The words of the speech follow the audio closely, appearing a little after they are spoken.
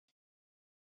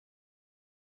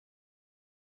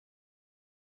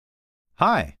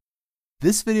Hi!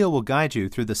 This video will guide you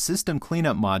through the System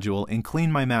Cleanup module in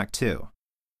СleanMyMac 2.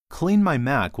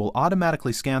 СleanMyMac will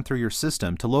automatically scan through your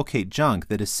system to locate junk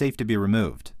that is safe to be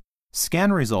removed.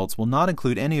 Scan results will not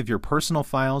include any of your personal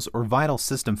files or vital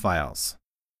system files.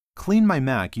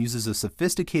 СleanMyMac uses a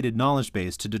sophisticated knowledge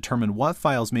base to determine what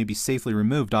files may be safely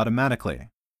removed automatically.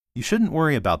 You shouldn't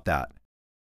worry about that.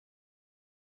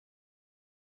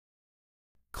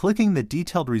 Clicking the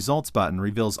Detailed Results button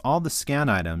reveals all the scan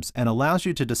items and allows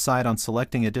you to decide on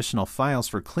selecting additional files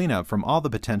for cleanup from all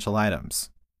the potential items.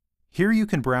 Here you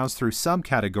can browse through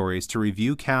subcategories to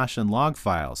review cache and log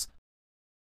files,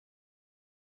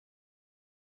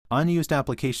 unused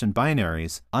application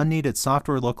binaries, unneeded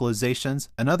software localizations,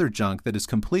 and other junk that is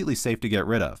completely safe to get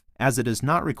rid of, as it is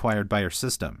not required by your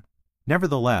system.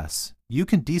 Nevertheless, you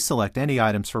can deselect any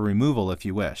items for removal if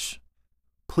you wish.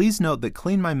 Please note that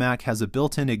СleanMyMac has a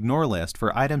built-in ignore list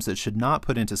for items that should not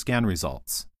put into scan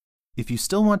results. If you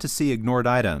still want to see ignored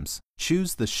items,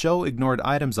 choose the Show Ignored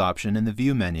Items option in the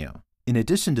View menu. In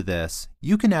addition to this,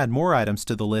 you can add more items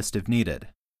to the list if needed.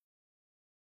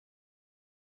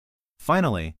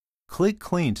 Finally, click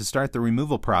Clean to start the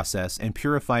removal process and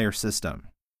purify your system.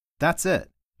 That's it!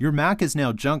 Your Mac is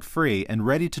now junk-free and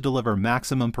ready to deliver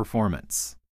maximum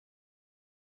performance.